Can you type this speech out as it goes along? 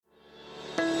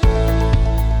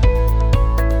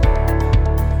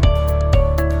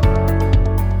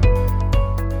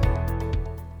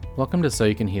Welcome to So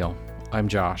You Can Heal. I'm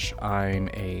Josh. I'm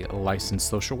a licensed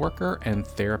social worker and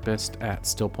therapist at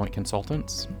Stillpoint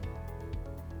Consultants.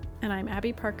 And I'm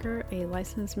Abby Parker, a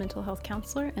licensed mental health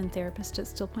counselor and therapist at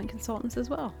Stillpoint Consultants as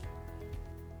well.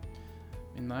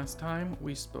 And last time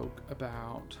we spoke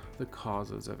about the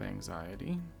causes of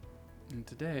anxiety. And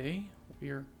today we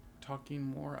are talking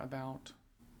more about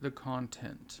the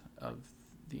content of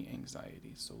the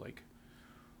anxiety. So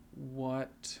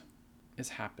what is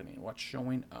happening? What's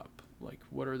showing up?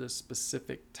 What are the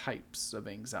specific types of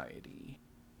anxiety?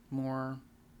 More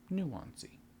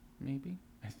nuancy, maybe?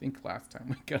 I think last time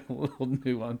we got a little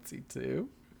nuancy too.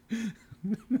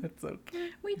 That's okay.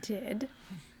 We did.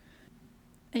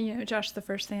 And Josh, the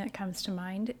first thing that comes to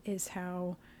mind is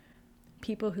how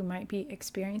people who might be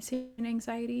experiencing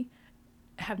anxiety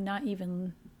have not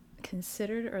even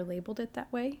considered or labeled it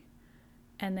that way.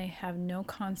 And they have no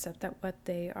concept that what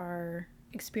they are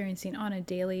experiencing on a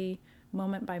daily,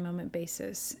 moment by moment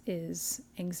basis is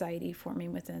anxiety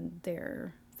forming within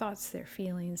their thoughts, their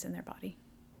feelings, and their body.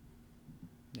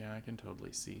 Yeah, I can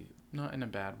totally see, not in a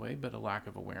bad way, but a lack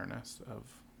of awareness of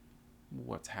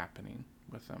what's happening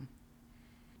with them.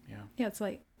 Yeah. Yeah,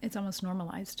 it's almost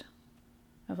normalized.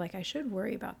 Of I should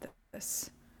worry about this,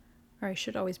 or I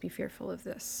should always be fearful of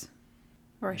this,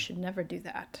 or I should never do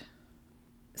that.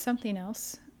 Something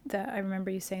else that I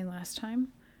remember you saying last time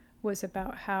was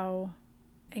about how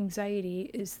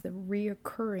anxiety is the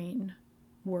reoccurring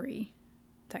worry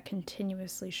that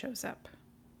continuously shows up.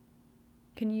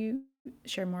 Can you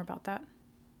share more about that?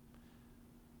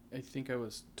 I think I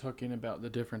was talking about the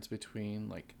difference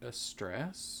between a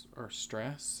stress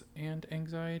and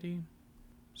anxiety.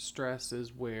 Stress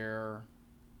is where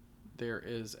there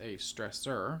is a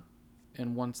stressor,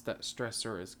 and once that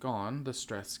stressor is gone, the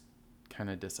stress kind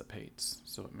of dissipates.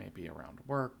 So it may be around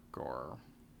work or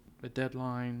a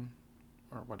deadline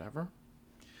or whatever.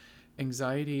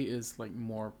 Anxiety is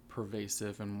more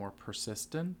pervasive and more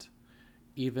persistent,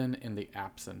 even in the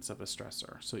absence of a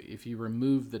stressor. So if you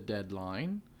remove the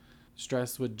deadline,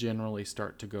 stress would generally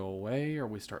start to go away, or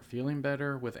we start feeling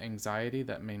better. With anxiety,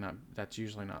 that's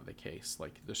usually not the case.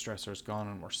 The stressor's gone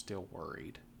and we're still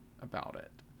worried about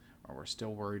it, or we're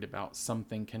still worried about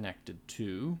something connected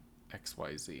to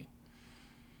XYZ.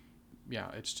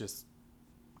 Yeah, it's just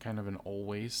kind of an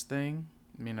always thing.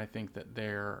 I think that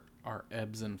there are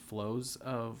ebbs and flows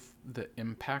of the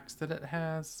impacts that it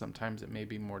has. Sometimes it may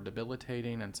be more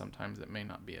debilitating, and sometimes it may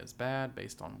not be as bad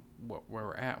based on where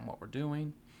we're at and what we're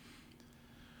doing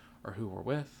or who we're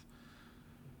with.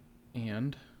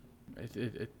 And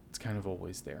it's kind of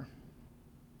always there.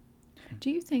 Do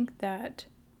you think that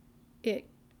it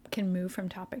can move from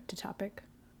topic to topic?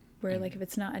 Where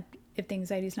if the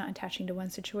anxiety is not attaching to one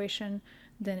situation,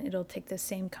 then it'll take the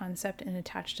same concept and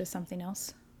attach to something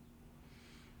else?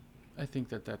 I think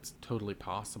that that's totally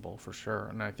possible for sure.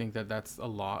 And I think that that's a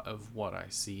lot of what I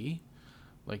see.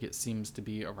 It seems to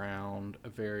be around a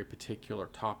very particular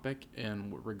topic,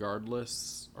 and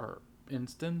regardless or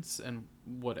instance and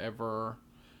whatever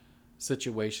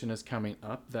situation is coming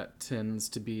up, that tends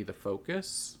to be the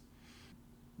focus.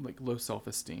 Low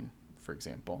self-esteem, for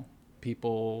example.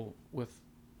 People with,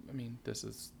 this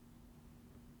is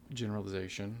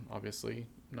generalization, obviously,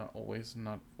 not always,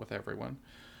 not with everyone.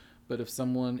 But if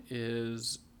someone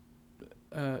is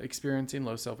experiencing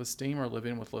low self-esteem or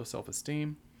living with low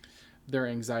self-esteem, their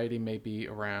anxiety may be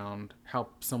around how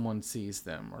someone sees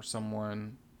them, or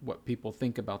what people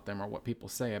think about them, or what people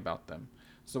say about them.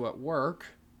 So at work,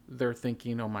 they're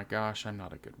thinking, oh my gosh, I'm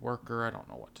not a good worker. I don't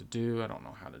know what to do. I don't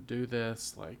know how to do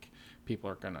this.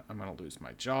 I'm going to lose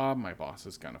my job. My boss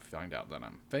is going to find out that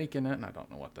I'm faking it and I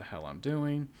don't know what the hell I'm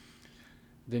doing.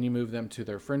 Then you move them to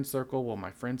their friend circle. Well,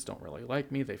 my friends don't really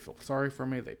like me. They feel sorry for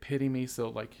me. They pity me.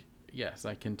 So yes,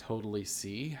 I can totally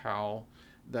see how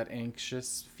that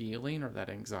anxious feeling or that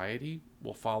anxiety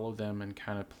will follow them and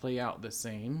kind of play out the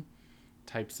same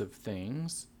types of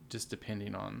things, just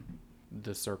depending on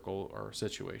the circle or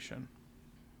situation.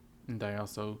 And I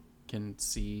also can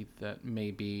see that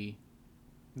maybe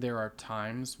there are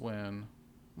times when,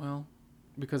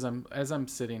 because as I'm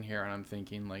sitting here and I'm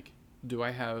thinking, do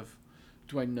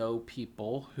I know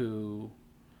people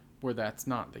where that's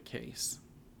not the case?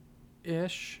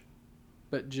 Ish.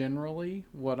 But generally,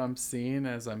 what I'm seeing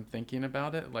as I'm thinking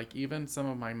about it, even some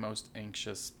of my most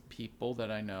anxious people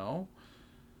that I know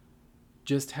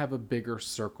just have a bigger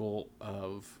circle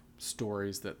of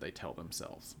stories that they tell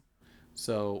themselves.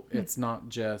 So it's not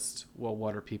just,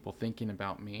 what are people thinking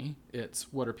about me?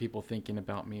 It's, what are people thinking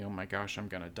about me? Oh my gosh, I'm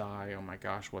going to die. Oh my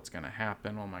gosh, what's going to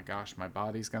happen? Oh my gosh, my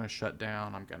body's going to shut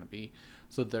down. I'm going to be...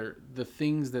 So the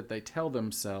things that they tell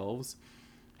themselves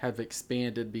have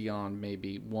expanded beyond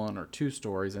maybe one or two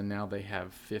stories, and now they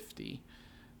have 50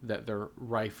 that they're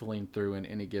rifling through in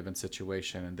any given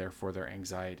situation, and therefore their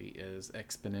anxiety is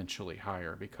exponentially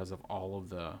higher because of all of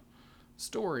the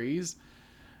stories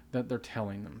that they're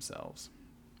telling themselves.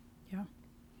 Yeah.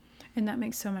 And that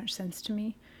makes so much sense to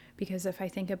me, because if I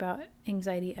think about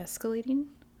anxiety escalating,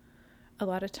 a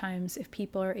lot of times if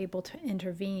people are able to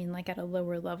intervene like at a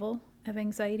lower level of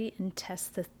anxiety and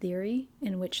test the theory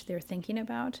in which they're thinking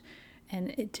about, and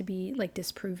it to be like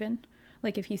disproven,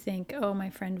 like if you think, oh, my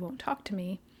friend won't talk to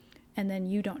me, and then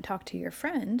you don't talk to your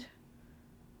friend,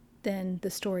 then the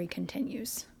story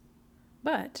continues.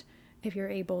 But if you're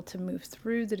able to move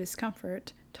through the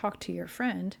discomfort, talk to your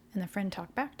friend, and the friend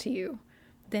talk back to you,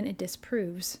 then it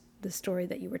disproves the story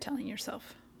that you were telling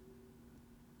yourself.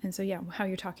 And so, yeah, how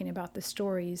you're talking about the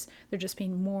stories, there just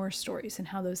being more stories and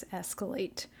how those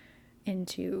escalate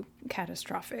into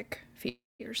catastrophic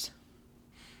fears.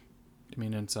 I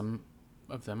mean, and some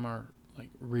of them are like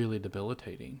really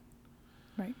debilitating.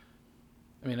 Right.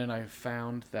 I mean, and I've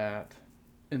found that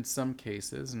in some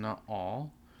cases, not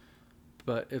all,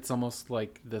 but it's almost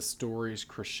like the story's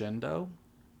crescendo.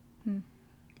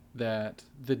 That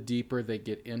the deeper they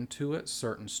get into it,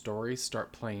 certain stories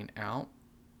start playing out,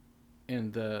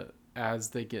 and as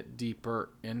they get deeper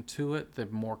into it, the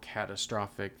more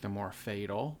catastrophic, the more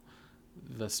fatal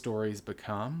the stories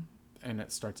become, and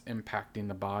it starts impacting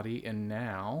the body. And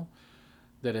now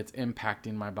that it's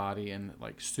impacting my body in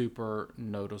like super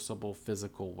noticeable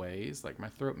physical ways, like my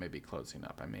throat may be closing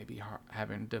up, I may be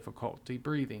having difficulty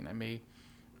breathing, I may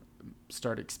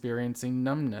start experiencing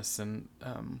numbness and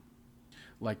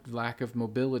like lack of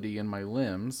mobility in my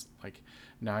limbs. Like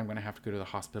now I'm going to have to go to the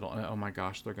hospital, and oh my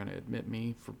gosh, they're going to admit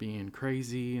me for being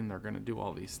crazy, and they're going to do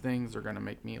all these things. They're going to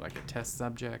make me like a test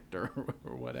subject or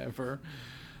whatever.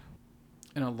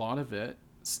 And a lot of it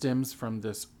stems from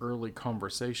this early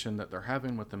conversation that they're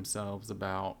having with themselves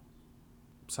about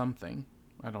something.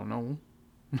 I don't know.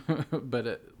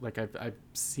 But like I've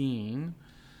seen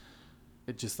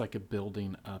it, just like a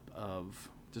building up of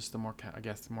just the more, I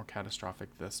guess, the more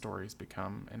catastrophic the stories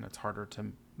become, and it's harder to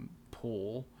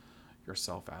pull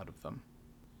yourself out of them.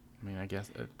 I mean, I guess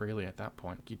really at that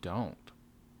point, you don't.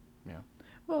 Yeah.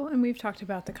 Well, and we've talked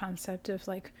about the concept of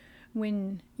like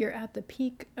when you're at the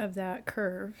peak of that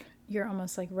curve, you're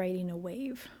almost like riding a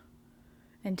wave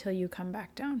until you come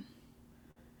back down.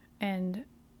 And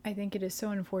I think it is so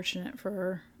unfortunate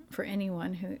for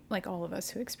anyone who, like all of us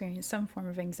who experience some form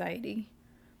of anxiety,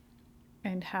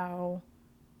 and how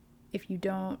if you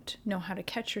don't know how to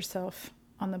catch yourself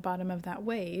on the bottom of that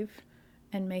wave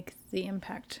and make the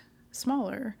impact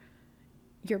smaller,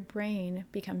 your brain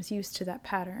becomes used to that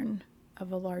pattern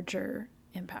of a larger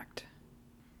impact.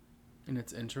 And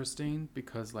it's interesting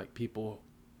because like people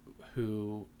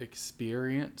who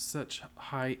experience such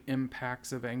high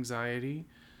impacts of anxiety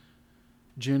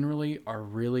generally are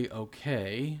really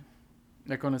okay.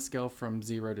 Like on a scale from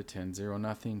 0 to 10, 0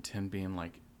 nothing, 10 being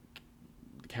like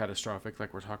catastrophic,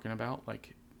 like we're talking about.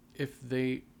 Like if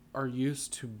they are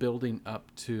used to building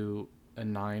up to a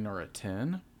 9 or a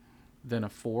 10, then a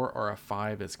 4 or a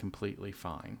 5 is completely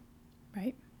fine.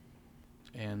 Right.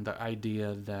 And the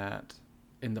idea that,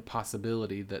 and the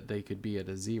possibility that they could be at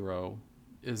a 0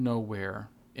 is nowhere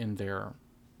in their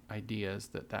ideas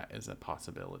that is a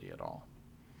possibility at all.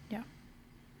 Yeah.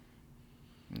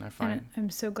 And I find... And I'm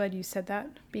so glad you said that,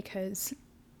 because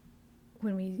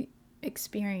when we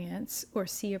experience or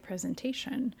see a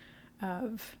presentation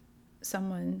of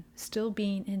someone still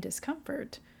being in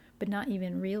discomfort, but not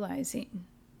even realizing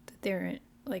that they're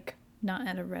like not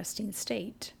at a resting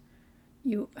state,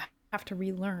 you have to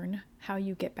relearn how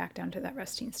you get back down to that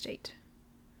resting state.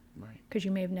 Right. Because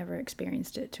you may have never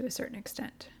experienced it to a certain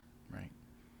extent. Right.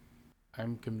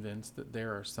 I'm convinced that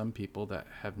there are some people that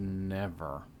have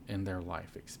never in their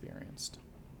life experienced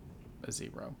a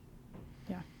 0.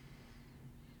 Yeah.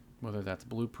 Whether that's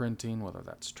blueprinting, whether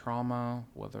that's trauma,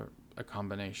 whether a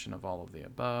combination of all of the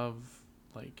above.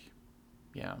 Like,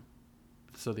 yeah.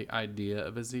 So the idea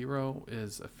of a 0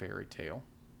 is a fairy tale.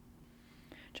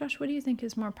 Josh, what do you think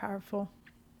is more powerful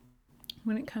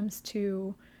when it comes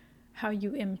to how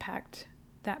you impact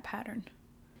that pattern?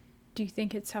 Do you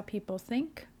think it's how people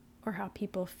think or how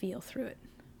people feel through it?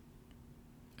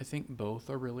 I think both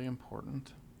are really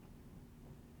important.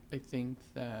 I think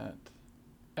that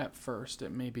at first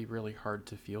it may be really hard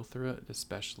to feel through it,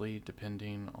 especially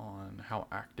depending on how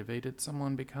activated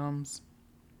someone becomes.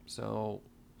 So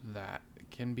that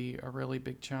can be a really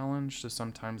big challenge. So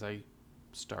sometimes I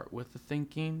start with the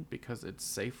thinking because it's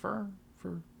safer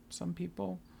for some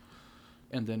people,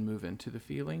 and then move into the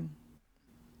feeling.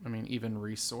 I mean, even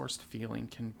resourced feeling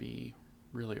can be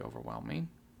really overwhelming.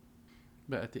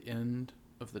 But at the end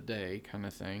of the day, kind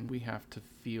of thing, we have to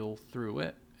feel through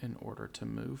it in order to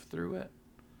move through it.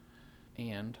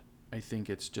 And I think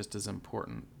it's just as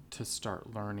important to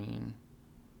start learning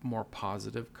more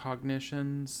positive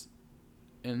cognitions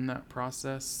in that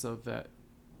process so that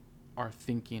our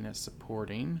thinking is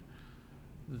supporting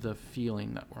the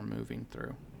feeling that we're moving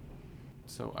through.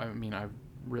 So, I mean, I've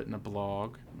written a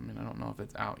blog. I mean, I don't know if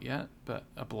it's out yet, but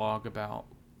a blog about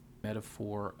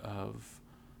metaphor of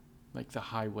like the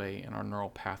highway and our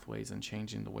neural pathways and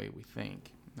changing the way we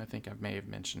think. I think I may have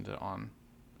mentioned it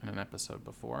in an episode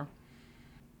before.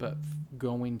 But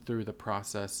going through the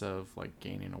process of like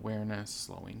gaining awareness,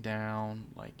 slowing down,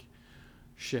 like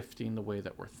shifting the way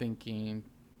that we're thinking,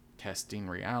 testing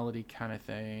reality kind of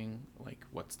thing, like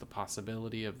what's the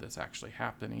possibility of this actually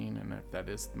happening, and if that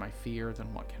is my fear,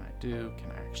 then what can I do?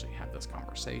 Can I actually have this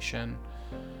conversation?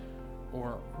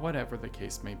 Or whatever the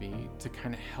case may be, to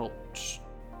kind of help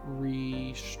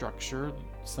restructure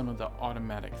some of the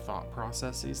automatic thought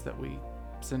processes that we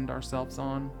send ourselves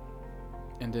on.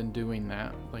 And in doing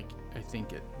that, like, I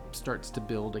think it starts to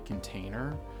build a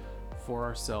container for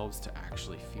ourselves to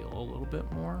actually feel a little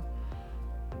bit more.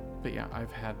 But yeah,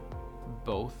 I've had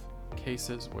both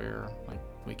cases where like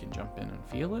we can jump in and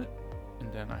feel it,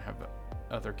 and then I have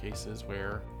other cases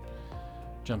where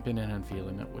jumping in and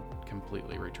feeling it would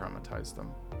completely re-traumatize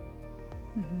them.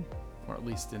 Mm-hmm. Or at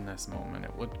least in this moment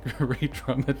it would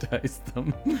re-traumatize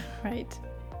them. Right.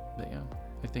 But yeah,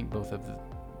 I think both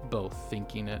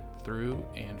thinking it through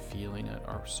and feeling it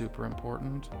are super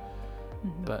important.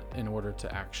 Mm-hmm. But in order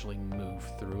to actually move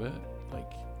through it,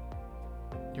 like,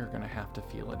 you're gonna have to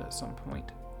feel it at some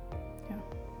point. Yeah.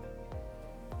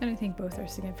 And I think both are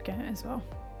significant as well,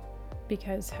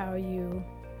 because how you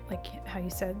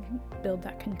said, build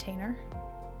that container,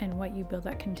 and what you build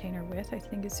that container with, I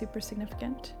think is super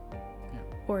significant. Yeah.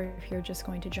 Or if you're just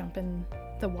going to jump in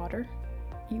the water,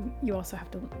 you also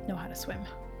have to know how to swim.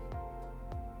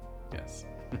 Yes.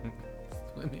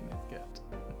 Swimming is good.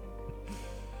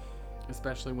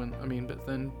 Especially but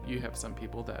then you have some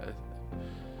people that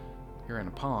you're in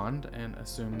a pond and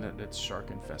assume that it's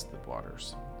shark-infested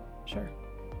waters. Sure.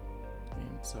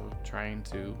 So trying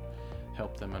to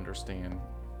help them understand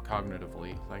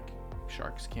cognitively, like,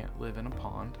 sharks can't live in a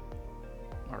pond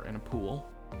or in a pool.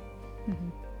 Mm-hmm.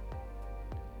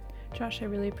 Josh, I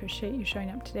really appreciate you showing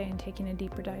up today and taking a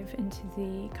deeper dive into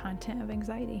the content of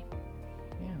anxiety.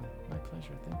 Yeah, my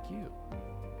pleasure. Thank you.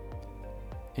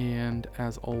 And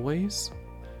as always,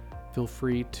 feel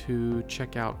free to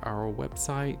check out our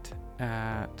website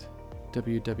at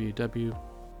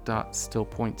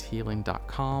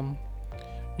www.stillpointhealing.com.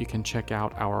 You can check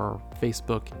out our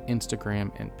Facebook,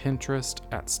 Instagram, and Pinterest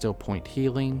at Stillpoint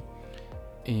Healing.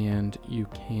 And you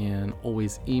can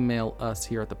always email us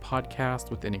here at the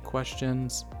podcast with any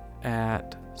questions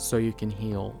at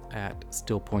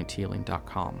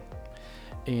soyoucanheal@stillpointhealing.com.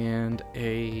 And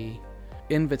a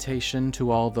invitation to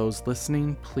all those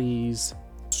listening, please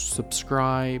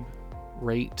subscribe,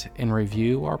 rate, and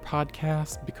review our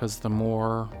podcast, because the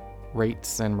more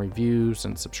rates and reviews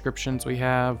and subscriptions we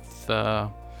have, the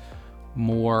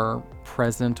more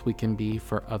present we can be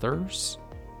for others.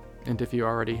 And if you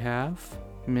already have,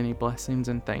 many blessings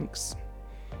and thanks.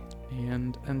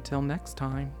 And until next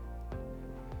time,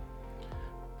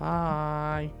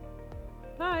 bye.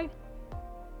 Bye.